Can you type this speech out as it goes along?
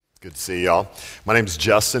Good to see y'all. My name's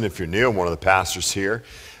Justin. If you're new, I'm one of the pastors here,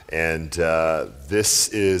 and this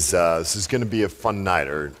is going to be a fun night,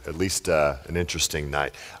 or at least an interesting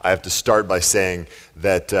night. I have to start by saying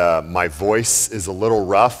that my voice is a little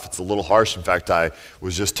rough. It's a little harsh. In fact, I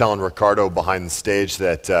was just telling Ricardo behind the stage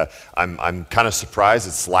that I'm kind of surprised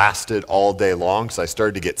it's lasted all day long, because I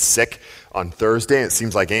started to get sick on Thursday, and it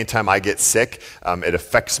seems like anytime I get sick, it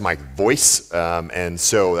affects my voice, and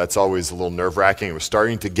so that's always a little nerve-wracking. It was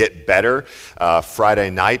starting to get better Friday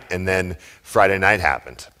night, and then Friday night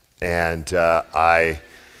happened, and not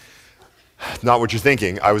what you're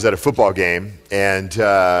thinking. I was at a football game, and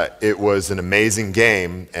it was an amazing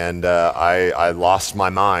game, and I lost my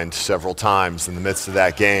mind several times in the midst of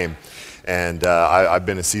that game. And I've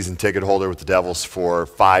been a season ticket holder with the Devils for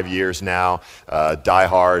 5 years now, die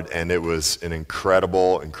hard, and it was an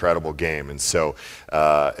incredible, incredible game. And so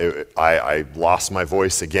I lost my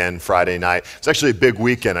voice again Friday night. It's actually a big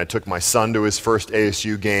weekend. I took my son to his first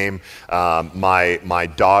ASU game. My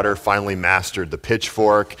daughter finally mastered the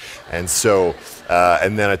pitchfork, and so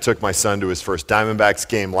and then I took my son to his first Diamondbacks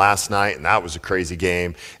game last night, and that was a crazy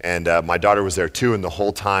game. And my daughter was there too, and the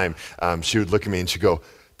whole time she would look at me and she'd go,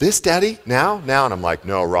 "This, Daddy? Now? And I'm like,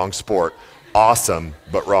 no, wrong sport. Awesome,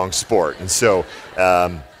 but wrong sport." And so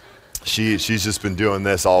she's just been doing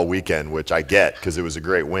this all weekend, which I get because it was a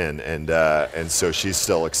great win, and so she's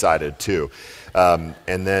still excited too. And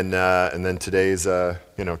then today's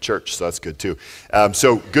church, so that's good too.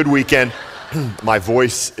 So good weekend. My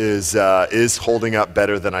voice is holding up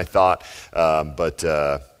better than I thought, but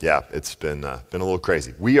yeah, it's been a little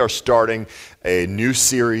crazy. We are starting a new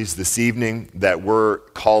series this evening that we're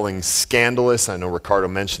calling Scandalous. I know Ricardo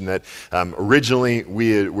mentioned that. Originally,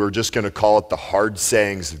 we were just going to call it the hard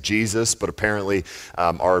sayings of Jesus, but apparently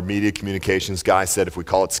our media communications guy said if we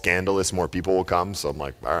call it Scandalous, more people will come. So I'm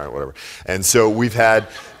like, all right, whatever. And so we've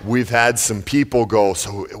had some people go,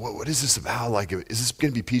 so what is this about? Like, is this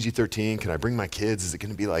going to be PG-13? Can I bring my kids? Is it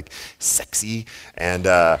going to be like sexy? And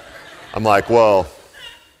I'm like, well,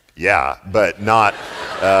 yeah, but not.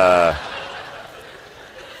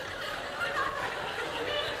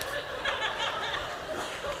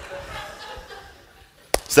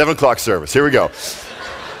 7 o'clock service. Here we go.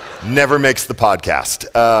 Never makes the podcast.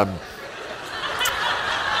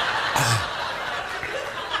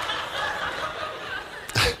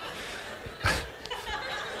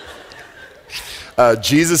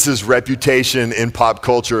 Jesus' reputation in pop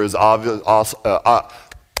culture is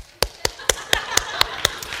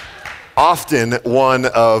often one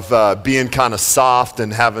of being kind of soft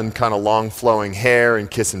and having kind of long flowing hair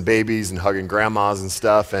and kissing babies and hugging grandmas and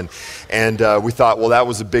stuff. And we thought, well, that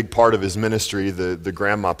was a big part of his ministry, the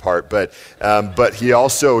grandma part. But he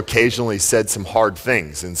also occasionally said some hard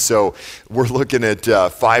things. And so we're looking at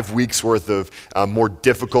 5 weeks worth of more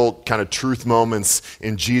difficult kind of truth moments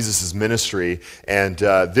in Jesus' ministry. And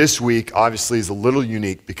this week, obviously, is a little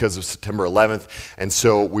unique because of September 11th. And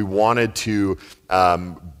so we wanted to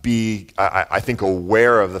be, I think,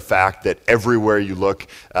 aware of the fact that everywhere you look,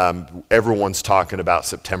 everyone's talking about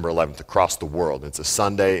September 11th across the world. It's a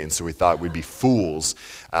Sunday, and so we thought we'd be fools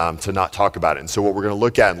to not talk about it. And so what we're going to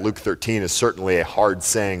look at in Luke 13 is certainly a hard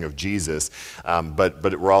saying of Jesus,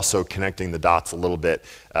 but we're also connecting the dots a little bit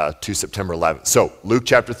to September 11th. So Luke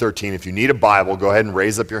chapter 13, if you need a Bible, go ahead and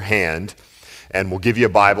raise up your hand, and we'll give you a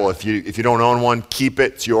Bible. If you don't own one, keep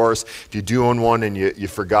it. It's yours. If you do own one and you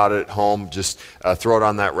forgot it at home, just throw it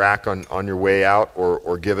on that rack on your way out,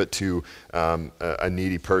 or give it to a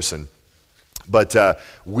needy person. But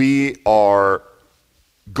we are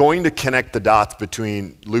going to connect the dots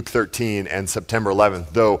between Luke 13 and September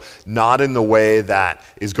 11th, though not in the way that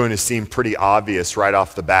is going to seem pretty obvious right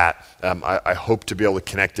off the bat. I hope to be able to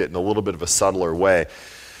connect it in a little bit of a subtler way.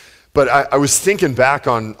 But I was thinking back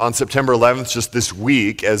on September 11th just this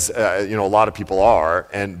week, as a lot of people are,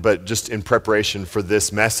 but just in preparation for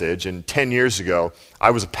this message. And 10 years ago,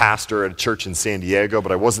 I was a pastor at a church in San Diego,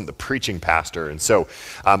 but I wasn't the preaching pastor. And so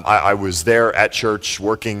I was there at church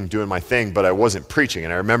working, doing my thing, but I wasn't preaching.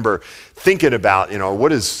 And I remember thinking about,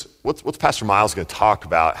 what's Pastor Miles going to talk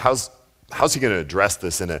about? How's he going to address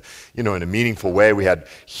this in a meaningful way? We had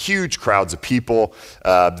huge crowds of people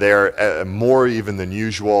there, more even than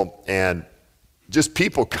usual, and just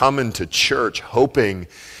people coming to church hoping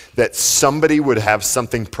that somebody would have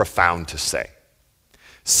something profound to say.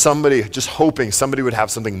 Somebody, just hoping somebody would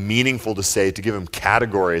have something meaningful to say to give them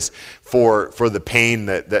categories for the pain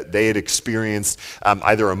that they had experienced,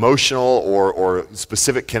 either emotional or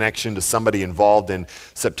specific connection to somebody involved in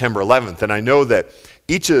September 11th. And I know that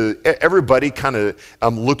everybody kind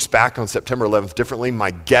of looks back on September 11th differently.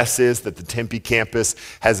 My guess is that the Tempe campus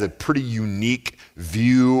has a pretty unique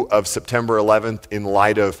view of September 11th in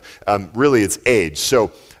light of really its age.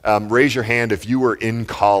 So raise your hand if you were in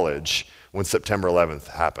college when September 11th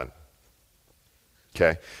happened.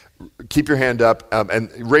 Okay, keep your hand up and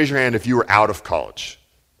raise your hand if you were out of college,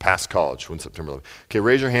 past college when September 11th. Okay,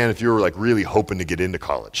 raise your hand if you were like really hoping to get into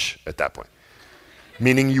college at that point,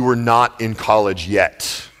 meaning you were not in college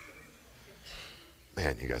yet.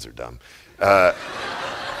 Man, you guys are dumb.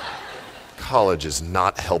 College is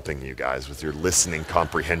not helping you guys with your listening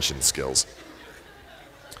comprehension skills.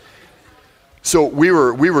 So we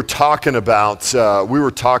were talking about September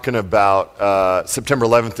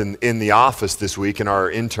 11th in the office this week, and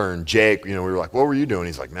our intern Jake, we were like, "What were you doing?"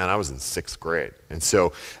 He's like, "Man, I was in 6th grade." And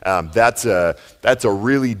so that's a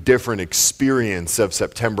really different experience of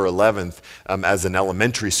September 11th as an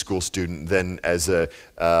elementary school student than as a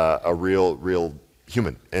real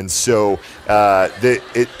human. And so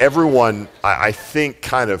everyone, I think,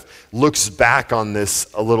 kind of looks back on this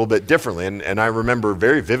a little bit differently. And I remember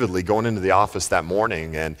very vividly going into the office that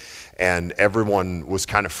morning, and everyone was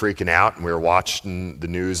kind of freaking out, and we were watching the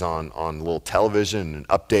news on little television and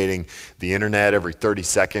updating the internet every 30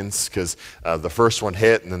 seconds because the first one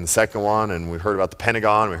hit and then the second one, and we heard about the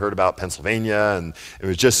Pentagon, we heard about Pennsylvania, and it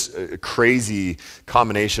was just a crazy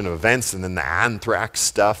combination of events, and then the anthrax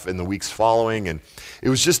stuff in the weeks following, and it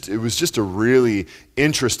was just a really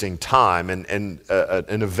interesting time and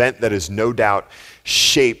an event that has no doubt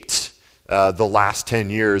shaped the last 10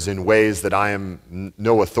 years in ways that I am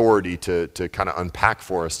no authority to kind of unpack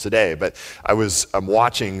for us today. But I'm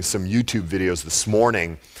watching some YouTube videos this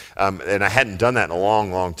morning, and I hadn't done that in a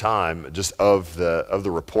long time, just of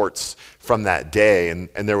the reports from that day. And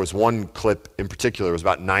there was one clip in particular, it was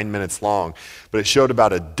about 9 minutes long, but it showed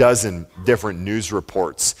about a dozen different news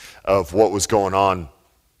reports of what was going on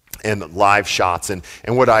and live shots. And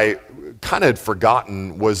what I kind of had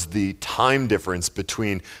forgotten was the time difference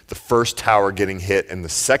between the first tower getting hit and the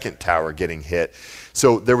second tower getting hit.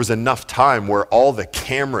 So there was enough time where all the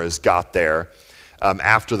cameras got there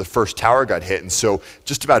after the first tower got hit. And so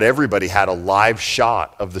just about everybody had a live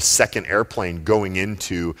shot of the second airplane going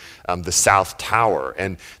into the South Tower.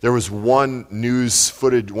 And there was one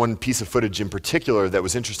piece of footage in particular that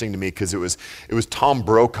was interesting to me because it was Tom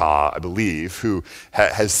Brokaw, I believe, who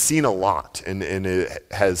has seen a lot and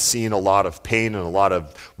has seen a lot of pain and a lot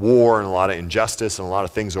of war and a lot of injustice and a lot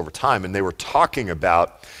of things over time. And they were talking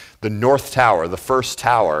about the North Tower, the first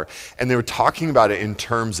tower, and they were talking about it in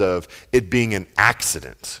terms of it being an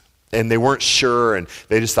accident. And they weren't sure, and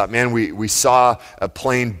they just thought, man, we saw a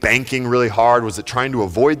plane banking really hard. Was it trying to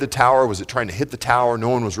avoid the tower? Was it trying to hit the tower? No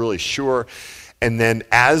one was really sure. And then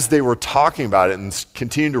as they were talking about it and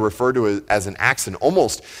continuing to refer to it as an accident,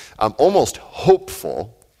 almost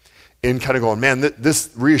hopeful, in kind of going, man,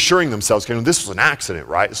 this reassuring themselves, kind of, this was an accident,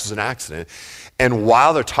 right? This was an accident. And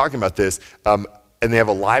while they're talking about this, and they have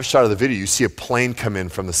a live shot of the video, you see a plane come in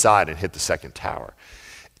from the side and hit the second tower.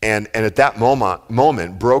 And at that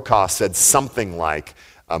moment, Brokaw said something like,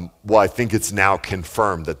 well, I think it's now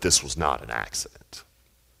confirmed that this was not an accident.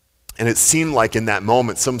 And it seemed like in that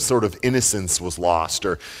moment, some sort of innocence was lost,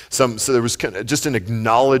 so there was kind of just an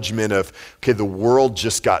acknowledgement of, okay, the world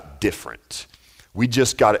just got different. We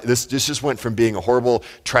just got it. This just went from being a horrible,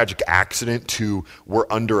 tragic accident to we're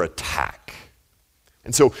under attack.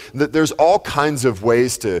 And so there's all kinds of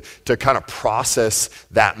ways to kind of process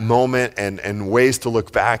that moment and ways to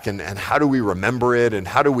look back and how do we remember it and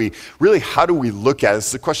how do we look at it? This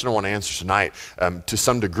is the question I want to answer tonight to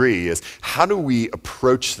some degree is how do we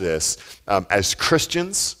approach this as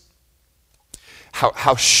Christians?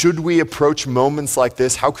 How should we approach moments like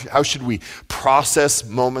this? How should we process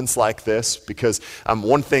moments like this? Because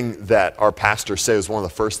one thing that our pastor said was one of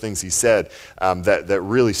the first things he said that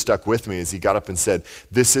really stuck with me is he got up and said,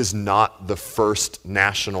 this is not the first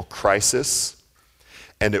national crisis,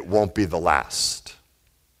 and it won't be the last.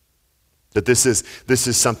 That this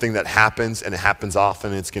is something that happens, and it happens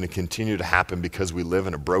often, and it's going to continue to happen because we live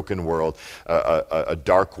in a broken world, a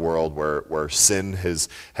dark world where sin has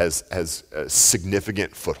a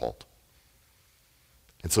significant foothold.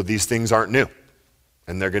 And so these things aren't new,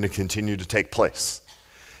 and they're going to continue to take place.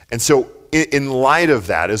 And so in light of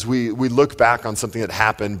that, as we look back on something that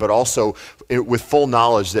happened, but also with full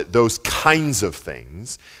knowledge that those kinds of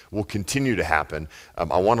things will continue to happen, I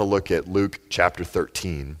want to look at Luke chapter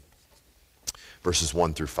 13. verses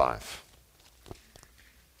 1 through 5.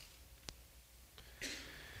 It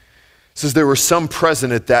says, there were some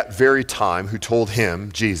present at that very time who told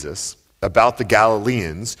him, Jesus, about the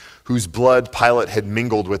Galileans whose blood Pilate had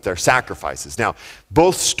mingled with their sacrifices. Now,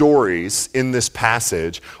 both stories in this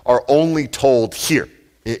passage are only told here.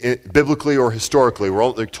 Biblically or historically,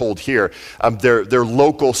 they're told here. They're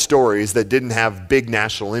local stories that didn't have big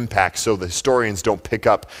national impact, so the historians don't pick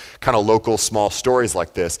up kind of local small stories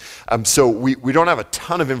like this. So we don't have a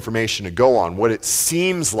ton of information to go on. What it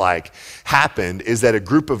seems like happened is that a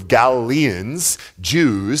group of Galileans,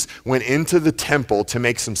 Jews, went into the temple to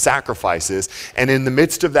make some sacrifices, and in the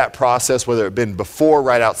midst of that process, whether it had been before,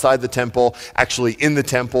 right outside the temple, actually in the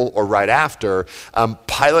temple, or right after,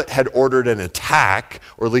 Pilate had ordered an attack,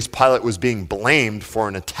 or at least Pilate was being blamed for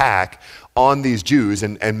an attack on these Jews,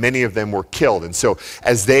 and many of them were killed. And so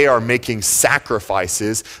as they are making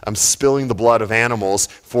sacrifices, spilling the blood of animals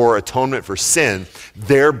for atonement for sin,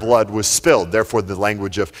 their blood was spilled. Therefore, the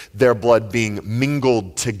language of their blood being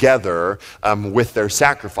mingled together with their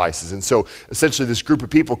sacrifices. And so essentially this group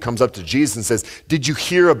of people comes up to Jesus and says, did you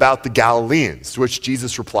hear about the Galileans? To which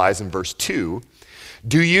Jesus replies in verse 2,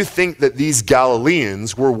 do you think that these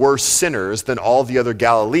Galileans were worse sinners than all the other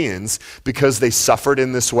Galileans because they suffered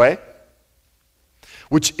in this way?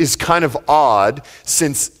 Which is kind of odd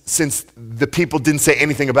since the people didn't say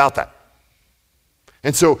anything about that.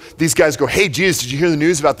 And so these guys go, hey, Jesus, did you hear the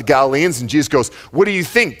news about the Galileans? And Jesus goes, what do you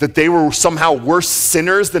think? That they were somehow worse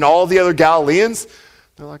sinners than all the other Galileans?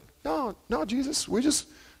 They're like, no, Jesus, we just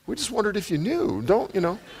wondered if you knew.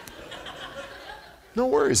 No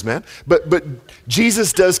worries, man. But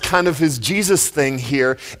Jesus does kind of his Jesus thing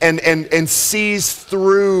here and sees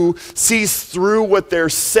through what they're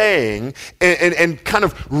saying and kind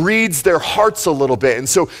of reads their hearts a little bit. And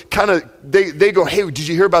so kind of they go, hey, did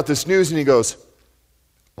you hear about this news? And he goes,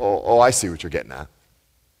 oh, I see what you're getting at.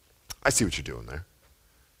 I see what you're doing there.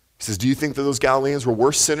 He says, do you think that those Galileans were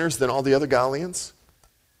worse sinners than all the other Galileans?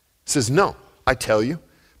 He says, no, I tell you,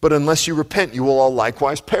 but unless you repent, you will all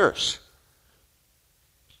likewise perish.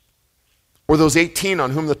 Or those 18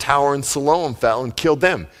 on whom the tower in Siloam fell and killed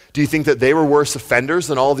them. Do you think that they were worse offenders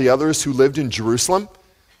than all the others who lived in Jerusalem?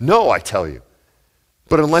 No, I tell you.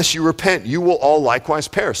 But unless you repent, you will all likewise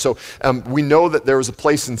perish. So we know that there was a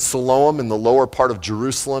place in Siloam in the lower part of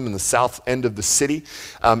Jerusalem in the south end of the city.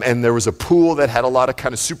 And there was a pool that had a lot of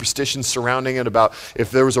kind of superstitions surrounding it about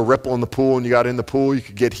if there was a ripple in the pool and you got in the pool, you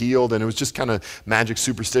could get healed. And it was just kind of magic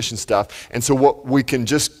superstition stuff. And so what we can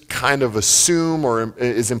just kind of assume or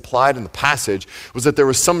is implied in the passage was that there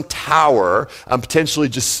was some tower, potentially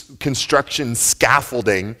just construction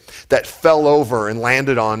scaffolding that fell over and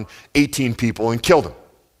landed on 18 people and killed them.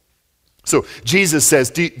 So Jesus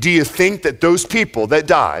says, do you think that those people that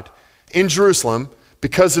died in Jerusalem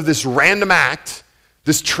because of this random act,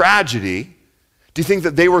 this tragedy, do you think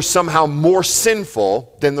that they were somehow more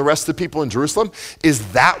sinful than the rest of the people in Jerusalem?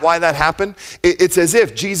 Is that why that happened? It's as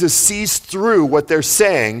if Jesus sees through what they're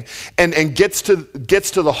saying and gets to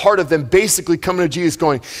the heart of them, basically coming to Jesus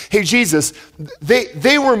going, hey, Jesus,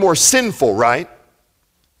 they were more sinful, right?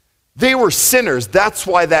 They were sinners. That's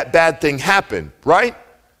why that bad thing happened, right?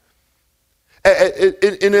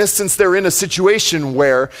 In essence, they're in a situation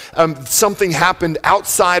where something happened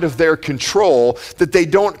outside of their control that they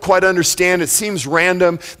don't quite understand. It seems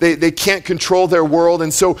random. They can't control their world.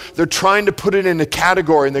 And so they're trying to put it in a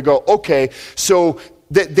category. And they go, okay, so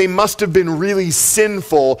they must have been really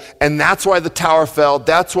sinful. And that's why the tower fell.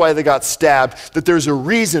 That's why they got stabbed. That there's a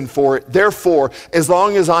reason for it. Therefore, as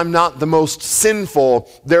long as I'm not the most sinful,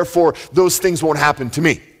 therefore, those things won't happen to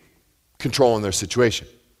me. Controlling their situation.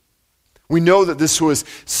 We know that this was,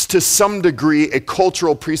 to some degree, a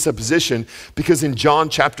cultural presupposition because in John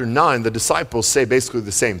chapter 9, the disciples say basically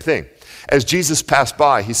the same thing. As Jesus passed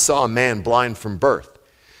by, he saw a man blind from birth.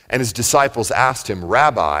 And his disciples asked him,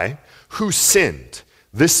 Rabbi, who sinned,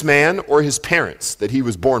 this man or his parents, that he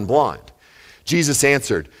was born blind? Jesus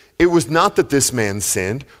answered, it was not that this man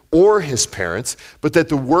sinned or his parents, but that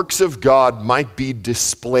the works of God might be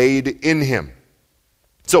displayed in him.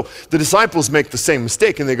 So the disciples make the same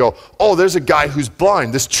mistake and they go, oh, there's a guy who's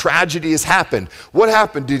blind. This tragedy has happened. What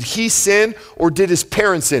happened? Did he sin or did his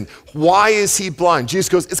parents sin? Why is he blind? Jesus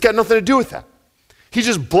goes, it's got nothing to do with that. He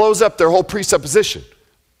just blows up their whole presupposition.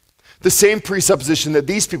 The same presupposition that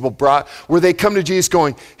these people brought where they come to Jesus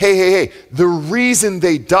going, hey, the reason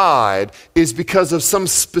they died is because of some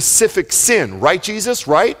specific sin. Right, Jesus?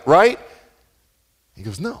 Right? He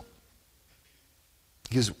goes, no.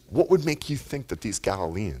 Because what would make you think that these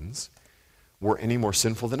Galileans were any more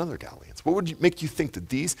sinful than other Galileans? What would make you think that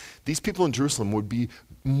these people in Jerusalem would be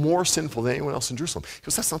more sinful than anyone else in Jerusalem?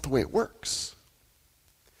 Because that's not the way it works.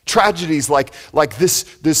 Tragedies like this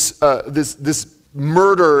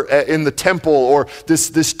murder in the temple, or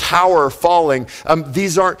this tower falling.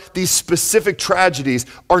 These specific tragedies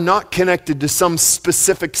are not connected to some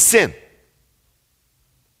specific sin.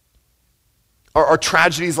 Are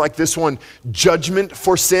tragedies like this one judgment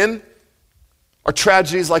for sin? Are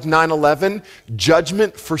tragedies like 9/11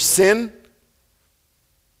 judgment for sin?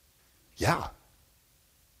 Yeah.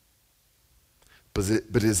 But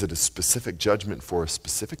is it a specific judgment for a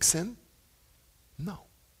specific sin? No.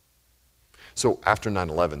 So after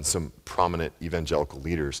 9/11, some prominent evangelical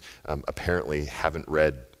leaders apparently haven't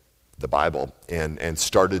read the Bible and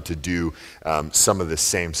started to do some of this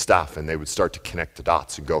same stuff, and they would start to connect the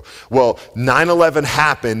dots and go, well, 9/11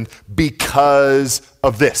 happened because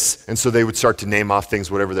of this. And so they would start to name off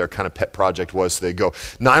things, whatever their kind of pet project was. So they'd go,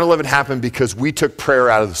 9/11 happened because we took prayer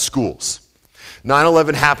out of the schools.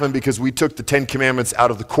 9/11 happened because we took the 10 Commandments out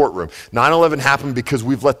of the courtroom. 9/11 happened because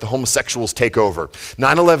we've let the homosexuals take over.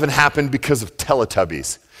 9/11 happened because of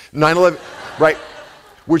Teletubbies. 9/11, right?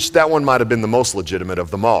 Which that one might have been the most legitimate of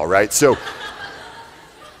them all, right? So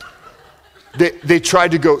they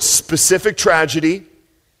tried to go specific tragedy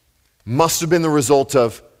must have been the result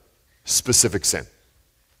of specific sin.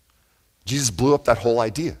 Jesus blew up that whole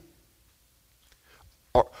idea.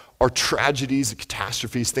 Are tragedies and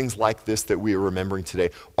catastrophes, things like this that we are remembering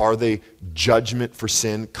today, are they judgment for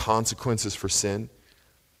sin, consequences for sin?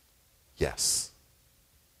 Yes.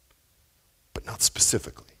 But not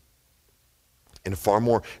specifically. In a far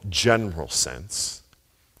more general sense,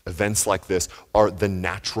 events like this are the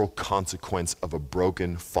natural consequence of a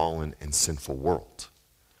broken, fallen, and sinful world.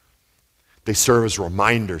 They serve as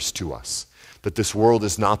reminders to us that this world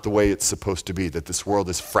is not the way it's supposed to be, that this world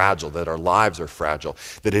is fragile, that our lives are fragile,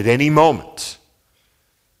 that at any moment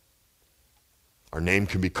our name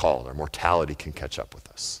can be called, our mortality can catch up with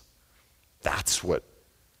us. That's what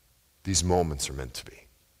these moments are meant to be.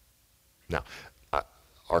 Now,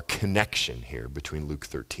 our connection here between Luke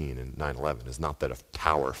 13 and 9/11 is not that a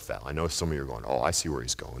tower fell. I know some of you are going, oh, I see where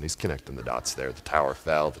he's going. He's connecting the dots there. The tower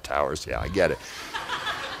fell, the towers, yeah, I get it.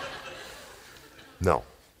 No.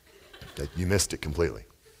 You missed it completely.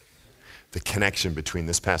 The connection between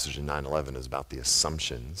this passage and 9/11 is about the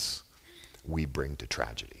assumptions we bring to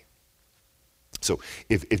tragedy. So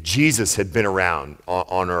if Jesus had been around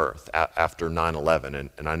on earth after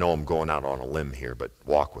 9/11, and I know I'm going out on a limb here, but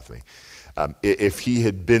walk with me. If he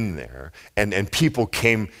had been there and people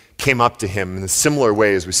came up to him in a similar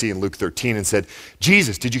way as we see in Luke 13 and said,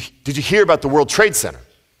 Jesus, did you hear about the World Trade Center?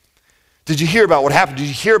 Did you hear about what happened? Did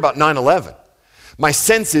you hear about 9/11? My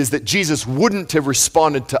sense is that Jesus wouldn't have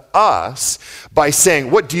responded to us by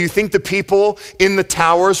saying, what, do you think the people in the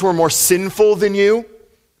towers were more sinful than you?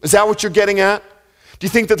 Is that what you're getting at? Do you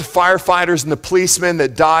think that the firefighters and the policemen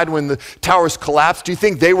that died when the towers collapsed, do you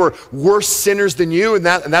think they were worse sinners than you? And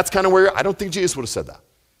that's kind of where, I don't think Jesus would have said that.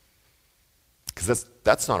 Because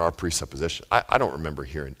that's not our presupposition. I don't remember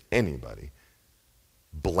hearing anybody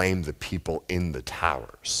blame the people in the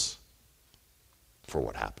towers for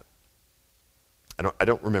what happened. I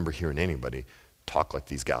don't remember hearing anybody talk like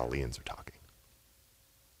these Galileans are talking.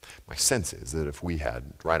 My sense is that if we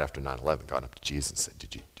had, right after 9/11, gone up to Jesus and said,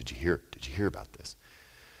 did you hear about this?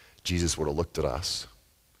 Jesus would have looked at us,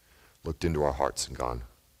 looked into our hearts and gone,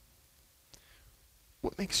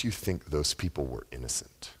 what makes you think those people were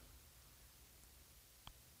innocent?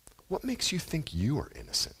 What makes you think you are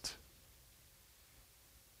innocent?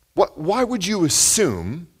 Why would you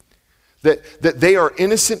assume that they are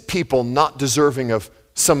innocent people not deserving of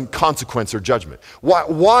some consequence or judgment?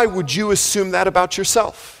 Why would you assume that about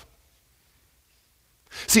yourself?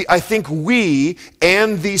 See, I think we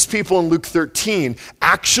and these people in Luke 13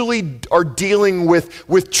 actually are dealing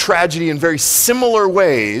with tragedy in very similar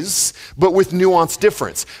ways, but with nuanced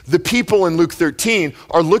difference. The people in Luke 13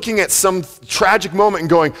 are looking at some tragic moment and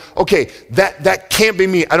going, okay, that can't be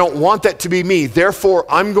me. I don't want that to be me. Therefore,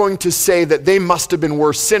 I'm going to say that they must have been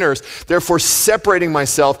worse sinners. Therefore, separating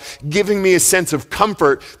myself, giving me a sense of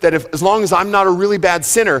comfort that as long as I'm not a really bad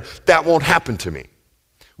sinner, that won't happen to me.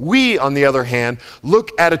 We, on the other hand,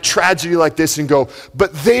 look at a tragedy like this and go,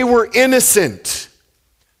 but they were innocent,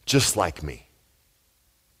 just like me.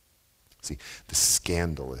 See, the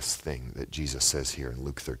scandalous thing that Jesus says here in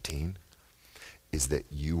Luke 13 is that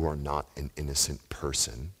you are not an innocent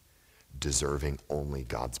person deserving only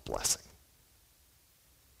God's blessing,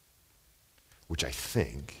 which I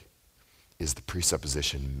think is the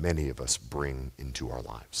presupposition many of us bring into our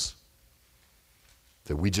lives.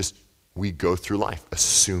 That we go through life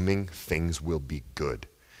assuming things will be good.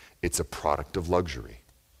 It's a product of luxury.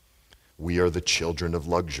 We are the children of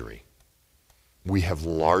luxury. We have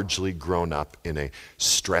largely grown up in a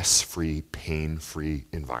stress-free, pain-free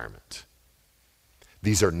environment.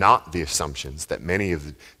 These are not the assumptions that many of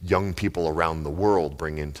the young people around the world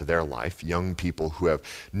bring into their life, young people who have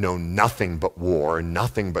known nothing but war,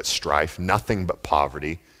 nothing but strife, nothing but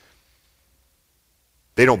poverty.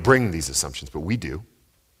 They don't bring these assumptions, but we do,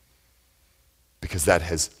 because that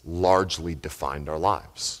has largely defined our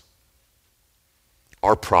lives.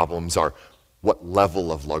 Our problems are what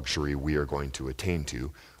level of luxury we are going to attain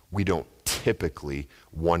to. We don't typically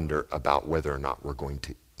wonder about whether or not we're going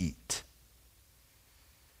to eat.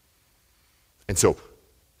 And so,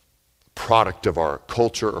 product of our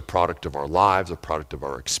culture, a product of our lives, a product of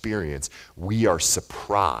our experience, we are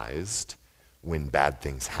surprised when bad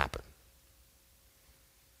things happen.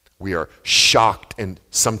 We are shocked and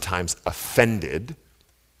sometimes offended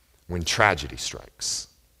when tragedy strikes.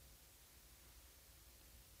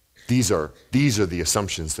 These are the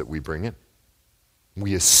assumptions that we bring in.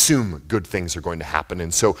 We assume good things are going to happen.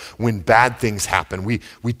 And so when bad things happen, we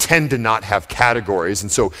tend to not have categories. And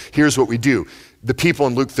so here's what we do. The people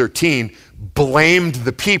in Luke 13 blamed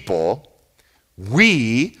the people.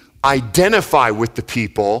 We identify with the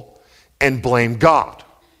people and blame God.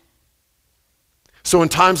 So in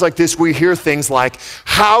times like this, we hear things like,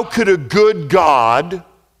 how could a good God,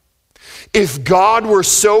 if God were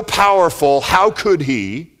so powerful, how could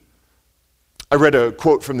he? I read a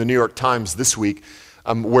quote from the New York Times this week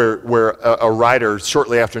where a writer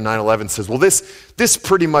shortly after 9/11 says, well, this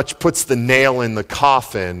pretty much puts the nail in the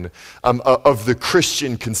coffin of the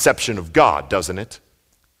Christian conception of God, doesn't it?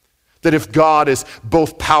 That if God is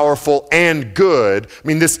both powerful and good, I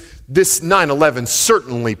mean, this 9/11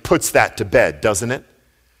 certainly puts that to bed, doesn't it?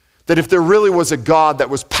 That if there really was a God that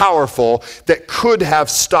was powerful, that could have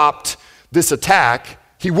stopped this attack,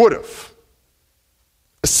 he would have.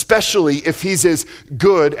 Especially if he's as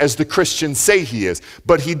good as the Christians say he is.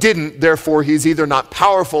 But he didn't, therefore he's either not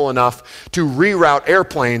powerful enough to reroute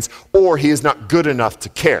airplanes or he is not good enough to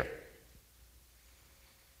care.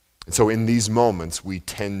 And so in these moments, we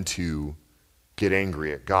tend to get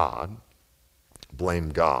angry at God, blame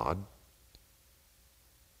God,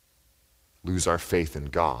 lose our faith in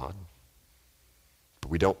God.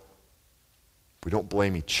 But we don't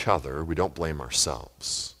blame each other, we don't blame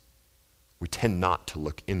ourselves. We tend not to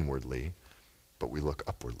look inwardly, but we look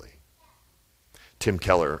upwardly. Tim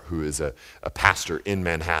Keller, who is a pastor in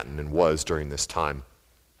Manhattan and was during this time,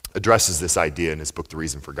 addresses this idea in his book, The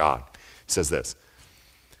Reason for God. He says this: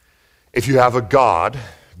 if you have a God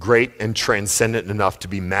great and transcendent enough to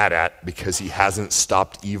be mad at because he hasn't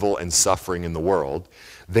stopped evil and suffering in the world,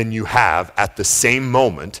 then you have, at the same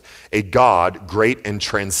moment, a God great and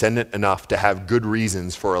transcendent enough to have good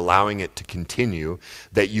reasons for allowing it to continue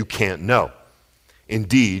that you can't know.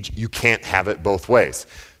 Indeed, you can't have it both ways.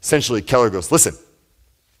 Essentially, Keller goes, listen,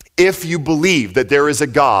 if you believe that there is a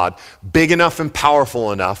God big enough and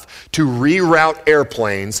powerful enough to reroute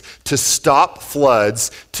airplanes, to stop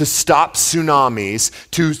floods, to stop tsunamis,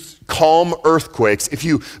 to calm earthquakes, if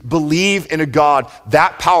you believe in a God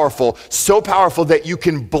that powerful, so powerful that you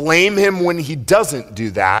can blame him when he doesn't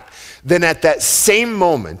do that, then at that same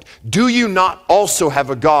moment, do you not also have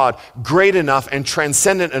a God great enough and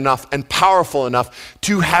transcendent enough and powerful enough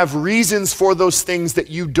to have reasons for those things that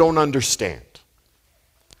you don't understand?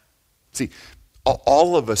 See,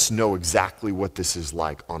 all of us know exactly what this is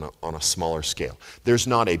like on a smaller scale. There's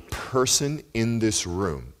not a person in this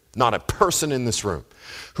room,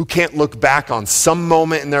 who can't look back on some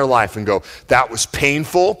moment in their life and go, that was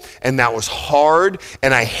painful and that was hard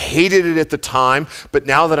and I hated it at the time, but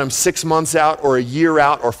now that I'm 6 months out or a year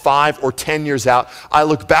out or 5 or 10 years out, I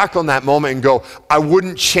look back on that moment and go, I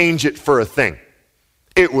wouldn't change it for a thing.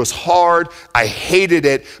 It was hard, I hated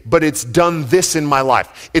it, but it's done this in my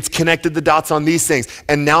life. It's connected the dots on these things,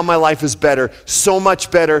 and now my life is better, so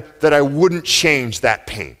much better that I wouldn't change that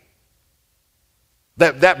pain.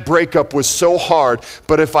 That breakup was so hard,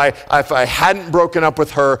 but if I hadn't broken up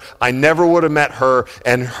with her, I never would have met her,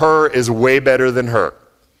 and her is way better than her.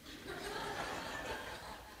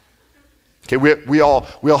 Okay, we all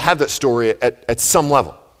have that story at some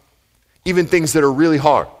level. Even things that are really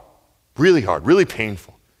hard, really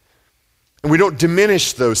painful. And we don't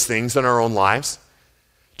diminish those things in our own lives.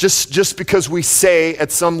 Just because we say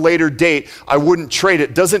at some later date, I wouldn't trade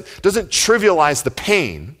it, doesn't trivialize the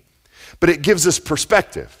pain, but it gives us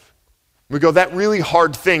perspective. We go, that really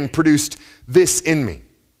hard thing produced this in me,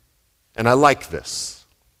 and I like this.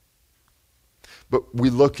 But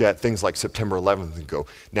we look at things like September 11th and go,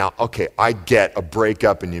 now, okay, I get a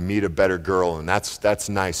breakup and you meet a better girl, and that's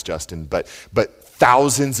nice, Justin, but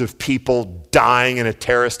thousands of people dying in a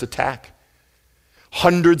terrorist attack?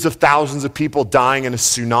 hundreds of thousands of people dying in a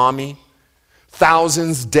tsunami,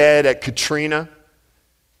 thousands dead at Katrina.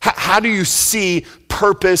 How do you see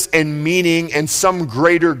purpose and meaning and some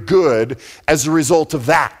greater good as a result of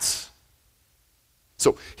that?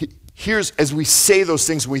 So here's, as we say those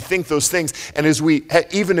things, we think those things, and as we,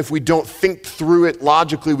 even if we don't think through it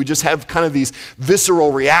logically, we just have kind of these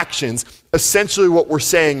visceral reactions, essentially what we're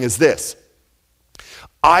saying is this: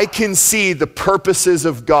 I can see the purposes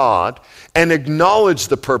of God and acknowledge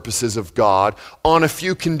the purposes of God on a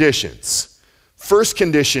few conditions. First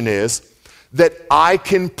condition is that I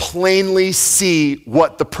can plainly see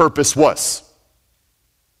what the purpose was.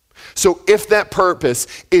 So if that purpose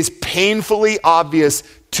is painfully obvious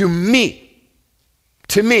to me,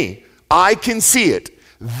 I can see it,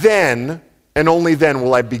 then and only then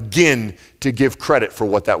will I begin to give credit for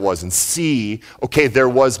what that was and see, okay, there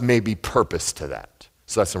was maybe purpose to that.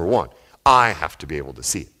 So that's number one. I have to be able to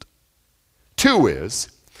see it. Two is,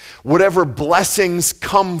 whatever blessings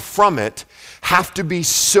come from it have to be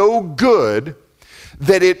so good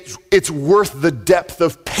that it's worth the depth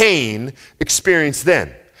of pain experienced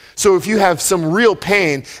then. So if you have some real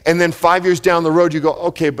pain and then 5 years down the road you go,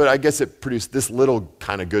 okay, but I guess it produced this little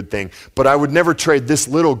kind of good thing, but I would never trade this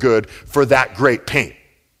little good for that great pain.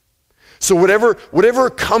 So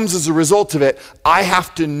whatever comes as a result of it, I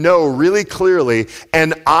have to know really clearly,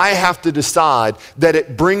 and I have to decide that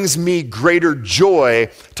it brings me greater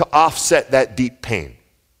joy to offset that deep pain.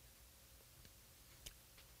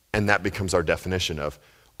 And that becomes our definition of,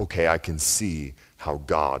 okay, I can see how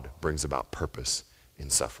God brings about purpose in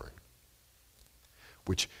suffering.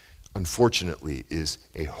 Which, unfortunately, is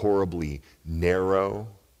a horribly narrow,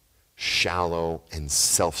 shallow, and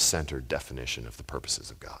self-centered definition of the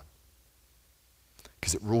purposes of God.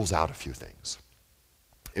 Because it rules out a few things.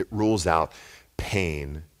 It rules out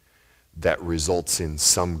pain that results in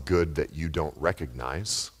some good that you don't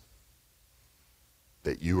recognize,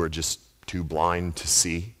 that you are just too blind to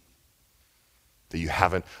see, that you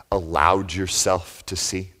haven't allowed yourself to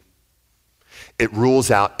see. It rules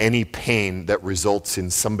out any pain that results in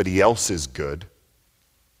somebody else's good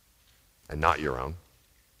and not your own.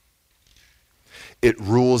 It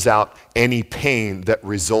rules out any pain that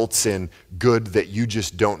results in good that you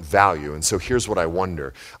just don't value. And so here's what I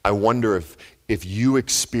wonder. I wonder if you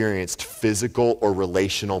experienced physical or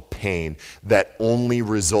relational pain that only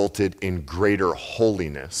resulted in greater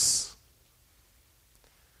holiness,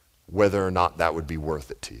 whether or not that would be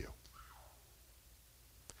worth it to you.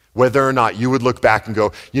 Whether or not you would look back and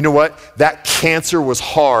go, you know what? That cancer was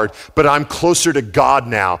hard, but I'm closer to God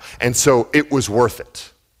now, and so it was worth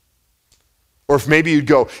it. Or if maybe you'd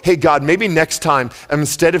go, hey God, maybe next time,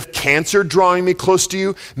 instead of cancer drawing me close to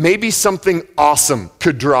you, maybe something awesome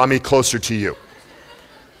could draw me closer to you.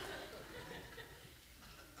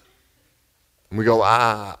 And we go,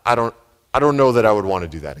 I don't know that I would want to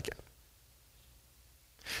do that again.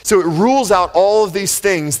 So it rules out all of these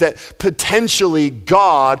things that potentially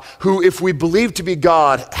God, who if we believe to be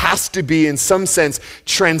God, has to be in some sense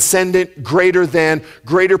transcendent, greater than,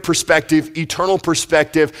 greater perspective, eternal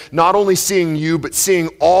perspective, not only seeing you, but seeing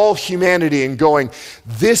all humanity and going,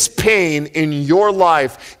 this pain in your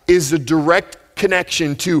life is a direct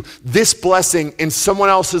connection to this blessing in someone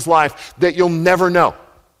else's life that you'll never know.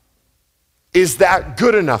 Is that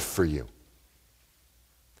good enough for you?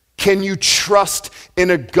 Can you trust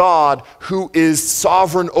in a God who is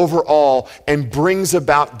sovereign over all and brings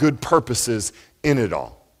about good purposes in it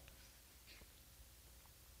all?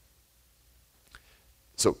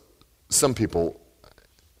 So some people,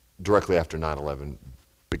 directly after 9/11,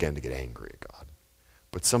 began to get angry at God.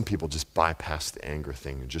 But some people just bypassed the anger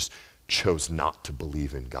thing and just chose not to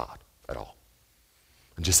believe in God at all.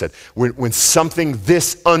 And just said, when something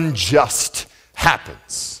this unjust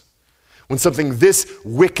happens, when something this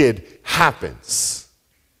wicked happens,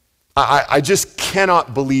 I just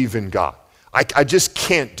cannot believe in God. I just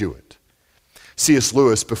can't do it. C.S.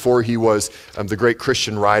 Lewis, before he was the great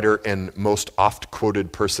Christian writer and most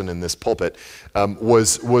oft-quoted person in this pulpit,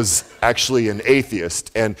 was actually an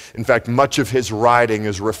atheist. And in fact, much of his writing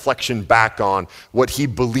is reflection back on what he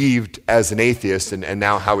believed as an atheist and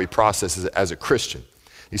now how he processes it as a Christian.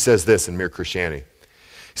 He says this in Mere Christianity.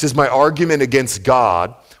 He says, my argument against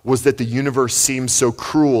God was that the universe seems so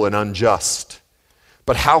cruel and unjust.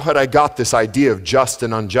 But how had I got this idea of just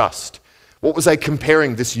and unjust? What was I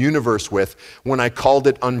comparing this universe with when I called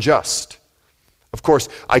it unjust? Of course,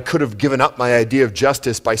 I could have given up my idea of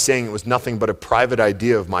justice by saying it was nothing but a private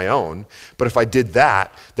idea of my own. But if I did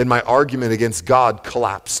that, then my argument against God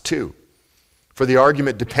collapsed too. For the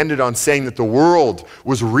argument depended on saying that the world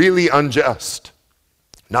was really unjust.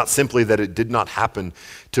 Not simply that it did not happen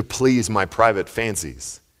to please my private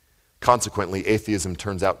fancies. Consequently, atheism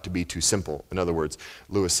turns out to be too simple. In other words,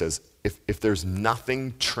 Lewis says, if there's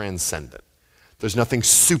nothing transcendent, there's nothing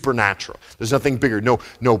supernatural, there's nothing bigger,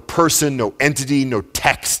 no person, no entity, no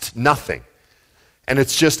text, nothing. And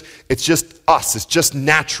it's just us, it's just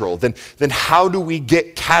natural, then how do we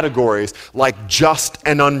get categories like just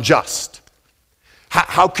and unjust?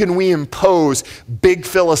 How can we impose big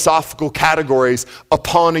philosophical categories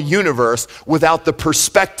upon a universe without the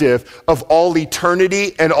perspective of all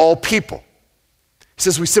eternity and all people? He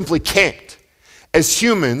says we simply can't. As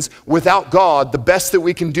humans, without God, the best that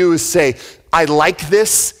we can do is say, I like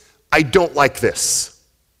this, I don't like this.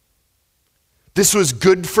 This was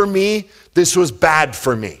good for me, this was bad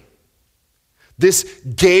for me. This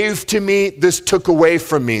gave to me, this took away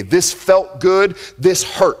from me. This felt good, this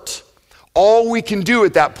hurt. All we can do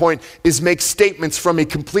at that point is make statements from a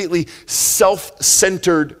completely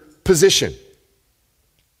self-centered position.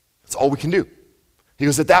 That's all we can do. He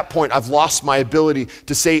goes, at that point, I've lost my ability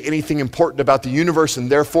to say anything important about the universe, and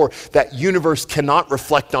therefore that universe cannot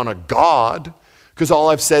reflect on a God, because all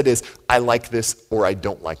I've said is, I like this or I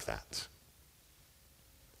don't like that.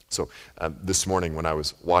 So this morning when I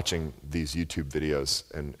was watching these YouTube videos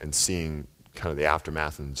and seeing kind of the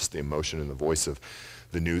aftermath and just the emotion in the voice of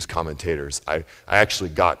the news commentators, I actually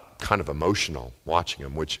got kind of emotional watching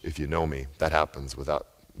them, which, if you know me, that happens about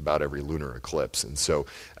every lunar eclipse. And so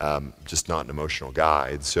just not an emotional guy.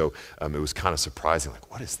 And so it was kind of surprising,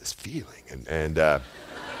 like, what is this feeling?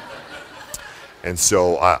 And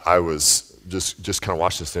so I was just kind of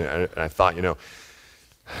watching this, and I thought,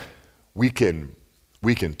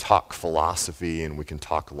 we can talk philosophy and we can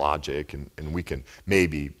talk logic and we can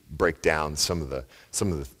maybe break down some of the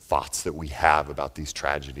thoughts that we have about these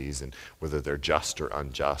tragedies and whether they're just or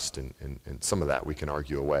unjust, and some of that we can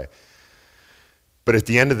argue away. But at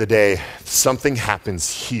the end of the day, something happens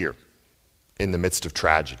here in the midst of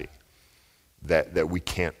tragedy that we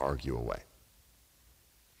can't argue away.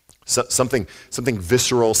 Something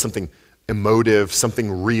visceral, something emotive,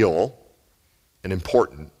 something real and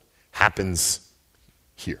important happens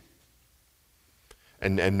here.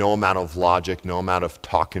 And no amount of logic, no amount of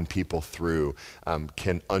talking people through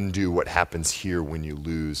can undo what happens here when you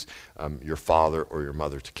lose your father or your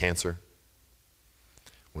mother to cancer,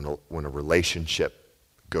 when a relationship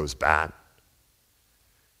goes bad,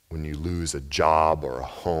 when you lose a job or a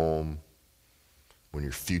home, when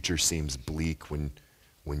your future seems bleak, when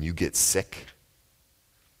you get sick.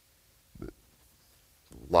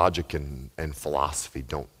 Logic and philosophy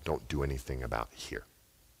don't do anything about here.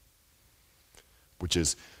 Which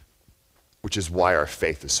is why our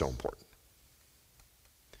faith is so important.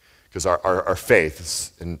 Because our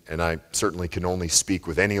faith, and I certainly can only speak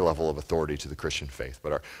with any level of authority to the Christian faith,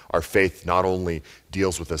 but our faith not only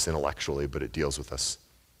deals with us intellectually, but it deals with us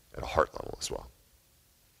at a heart level as well.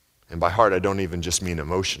 And by heart, I don't even just mean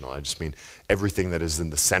emotional. I just mean everything that is in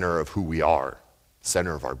the center of who we are,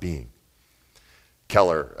 center of our being.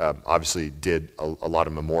 Keller obviously did a lot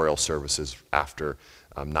of memorial services after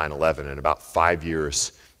 9/11, and about 5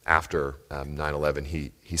 years after 9/11,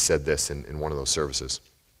 he said this in one of those services.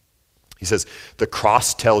 He says, the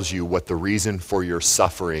cross tells you what the reason for your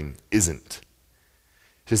suffering isn't.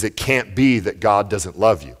 He says, it can't be that God doesn't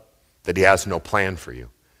love you, that he has no plan for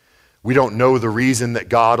you. We don't know the reason that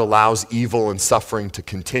God allows evil and suffering to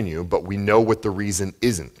continue, but we know what the reason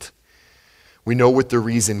isn't. We know what the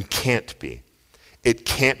reason can't be. It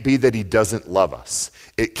can't be that he doesn't love us.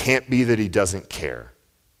 It can't be that he doesn't care.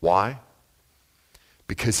 Why?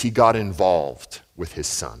 Because he got involved with his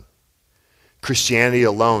son. Christianity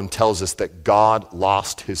alone tells us that God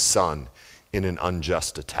lost his son in an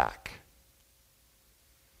unjust attack.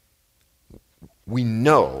 We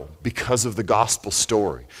know because of the gospel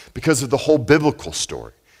story, because of the whole biblical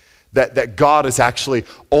story, that God is actually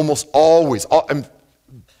almost always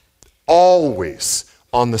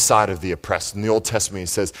on the side of the oppressed. In the Old Testament, he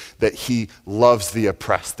says that he loves the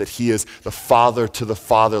oppressed, that he is the father to the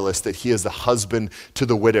fatherless, that he is the husband to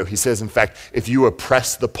the widow. He says, in fact, if you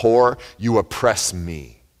oppress the poor, you oppress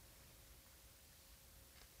me.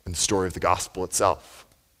 In the story of the gospel itself,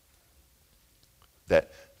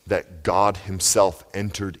 that God himself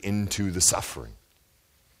entered into the suffering,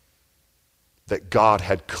 that God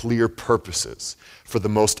had clear purposes for the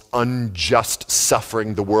most unjust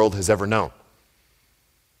suffering the world has ever known.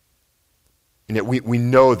 And yet we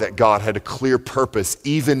know that God had a clear purpose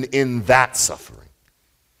even in that suffering.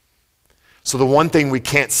 So the one thing we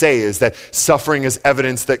can't say is that suffering is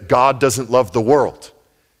evidence that God doesn't love the world.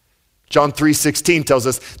 John 3:16 tells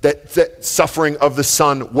us that suffering of the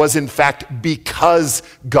Son was in fact because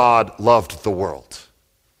God loved the world.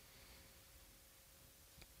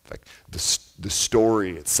 fact, the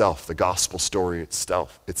story itself, the gospel story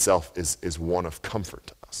itself is one of comfort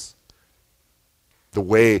to us. The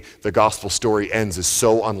way the gospel story ends is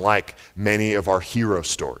so unlike many of our hero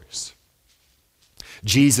stories.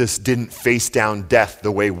 Jesus didn't face down death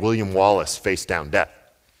the way William Wallace faced down death.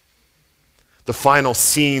 The final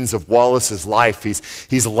scenes of Wallace's life,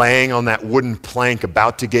 he's laying on that wooden plank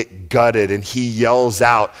about to get gutted, and he yells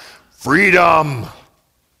out, "Freedom!"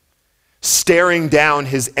 staring down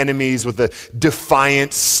his enemies with a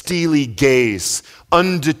defiant, steely gaze,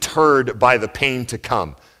 undeterred by the pain to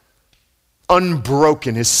come.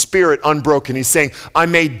 Unbroken, his spirit unbroken. He's saying, I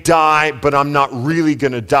may die, but I'm not really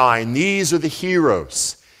going to die. And these are the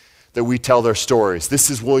heroes that we tell their stories. This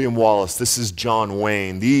is William Wallace. This is John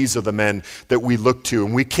Wayne. These are the men that we look to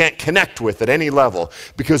and we can't connect with at any level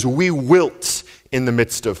because we wilt in the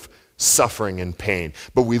midst of suffering and pain.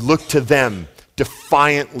 But we look to them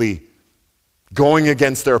defiantly going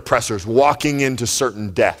against their oppressors, walking into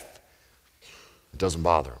certain death. It doesn't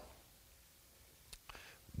bother them.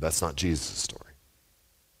 That's not Jesus' story.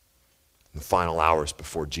 In the final hours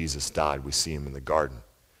before Jesus died, we see him in the garden,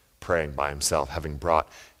 praying by himself, having brought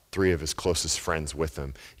 3 of his closest friends with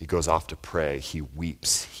him. He goes off to pray. He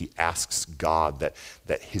weeps. He asks God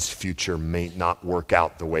that his future may not work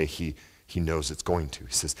out the way he knows it's going to.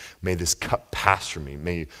 He says, may this cup pass from me.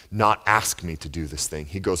 May you not ask me to do this thing.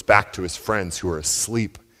 He goes back to his friends who are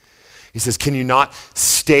asleep. He says, can you not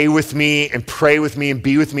stay with me and pray with me and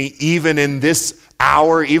be with me even in this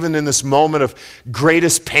hour, even in this moment of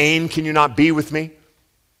greatest pain? Can you not be with me?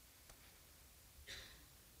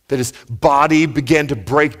 That his body began to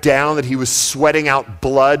break down, that he was sweating out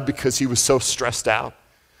blood because he was so stressed out.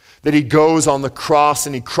 That he goes on the cross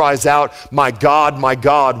and he cries out, my God,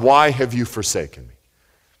 why have you forsaken me?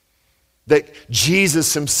 That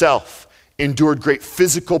Jesus himself endured great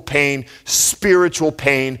physical pain, spiritual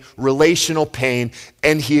pain, relational pain,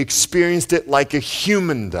 and he experienced it like a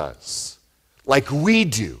human does, like we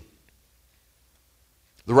do.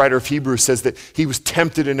 The writer of Hebrews says that he was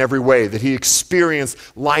tempted in every way, that he experienced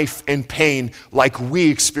life and pain like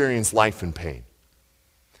we experience life and pain.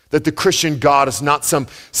 That the Christian God is not some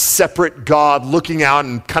separate God looking out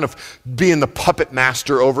and kind of being the puppet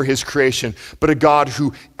master over his creation, but a God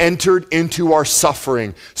who entered into our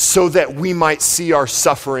suffering so that we might see our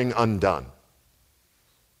suffering undone.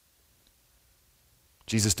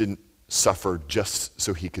 Jesus didn't suffer just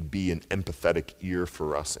so he could be an empathetic ear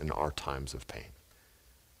for us in our times of pain.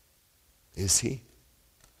 Is he?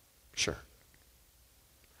 Sure.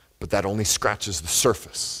 But that only scratches the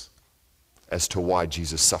surface as to why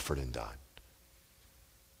Jesus suffered and died.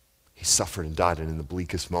 He suffered and died, and in the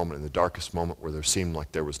bleakest moment, in the darkest moment where there seemed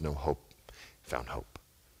like there was no hope, he found hope.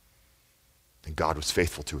 And God was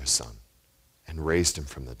faithful to his Son and raised him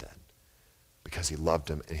from the dead because he loved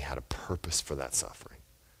him and he had a purpose for that suffering,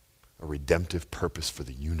 a redemptive purpose for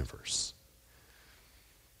the universe.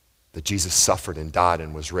 That Jesus suffered and died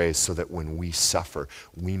and was raised so that when we suffer,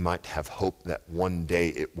 we might have hope that one day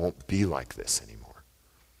it won't be like this anymore.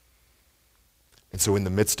 And so in the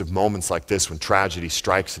midst of moments like this, when tragedy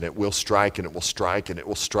strikes, and it will strike, and it will strike, and it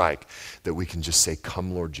will strike, that we can just say,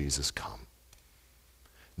 come, Lord Jesus, come.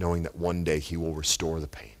 Knowing that one day he will restore the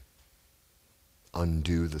pain,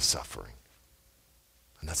 undo the suffering.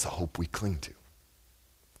 And that's the hope we cling to.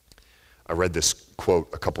 I read this quote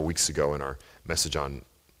a couple weeks ago in our message on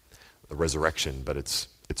the resurrection, but it's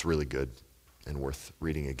really good and worth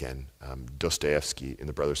reading again. Dostoevsky in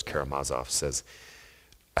The Brothers Karamazov says,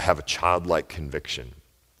 I have a childlike conviction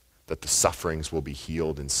that the sufferings will be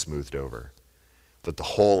healed and smoothed over, that the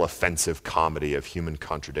whole offensive comedy of human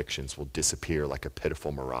contradictions will disappear like a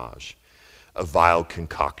pitiful mirage, a vile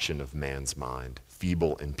concoction of man's mind,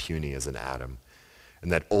 feeble and puny as an atom,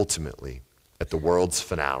 and that ultimately, at the world's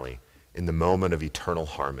finale, in the moment of eternal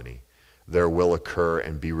harmony, there will occur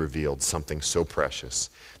and be revealed something so precious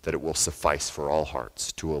that it will suffice for all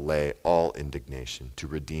hearts to allay all indignation, to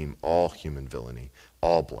redeem all human villainy,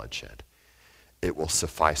 all bloodshed. It will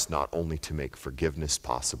suffice not only to make forgiveness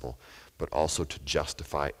possible, but also to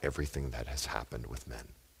justify everything that has happened with men.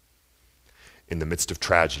 In the midst of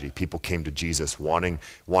tragedy, people came to Jesus wanting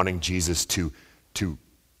Jesus to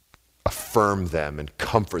affirm them and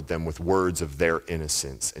comfort them with words of their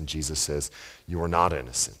innocence. And Jesus says, you are not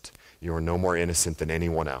innocent. You are no more innocent than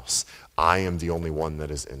anyone else. I am the only one that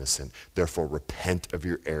is innocent. Therefore, repent of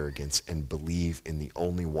your arrogance and believe in the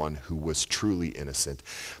only one who was truly innocent,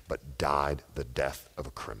 but died the death of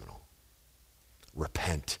a criminal.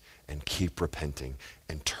 Repent and keep repenting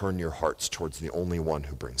and turn your hearts towards the only one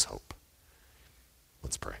who brings hope.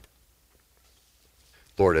 Let's pray.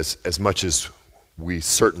 Lord, as much as we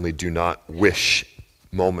certainly do not wish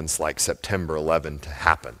moments like September 11 to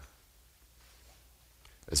happen.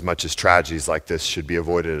 As much as tragedies like this should be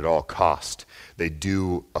avoided at all cost, they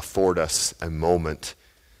do afford us a moment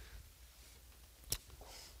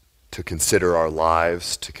to consider our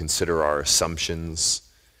lives, to consider our assumptions,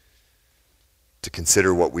 to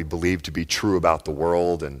consider what we believe to be true about the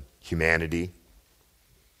world and humanity.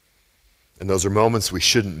 And those are moments we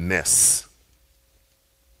shouldn't miss.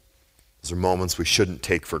 Those are moments we shouldn't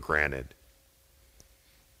take for granted.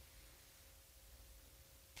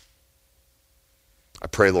 I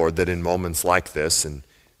pray, Lord, that in moments like this and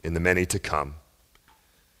in the many to come,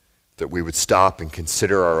 that we would stop and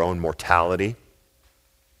consider our own mortality,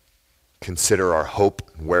 consider our hope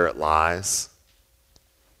and where it lies,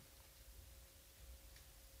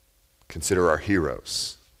 consider our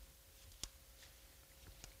heroes.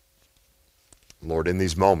 Lord, in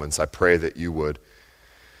these moments, I pray that you would,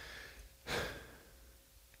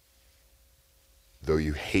 though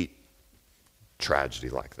you hate tragedy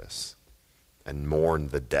like this and mourn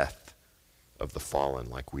the death of the fallen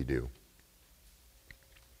like we do,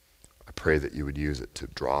 I pray that you would use it to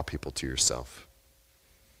draw people to yourself.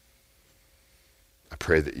 I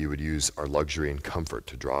pray that you would use our luxury and comfort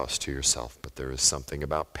to draw us to yourself, but there is something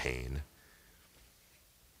about pain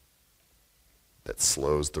that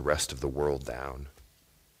slows the rest of the world down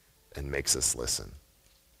and makes us listen.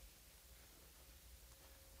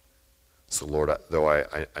 So Lord, though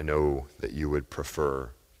I know that you would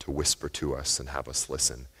prefer to whisper to us and have us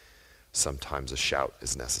listen, sometimes a shout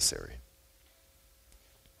is necessary.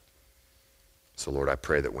 So Lord, I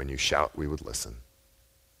pray that when you shout, we would listen.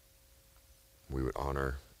 We would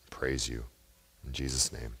honor, praise you. In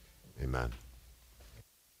Jesus' name, amen.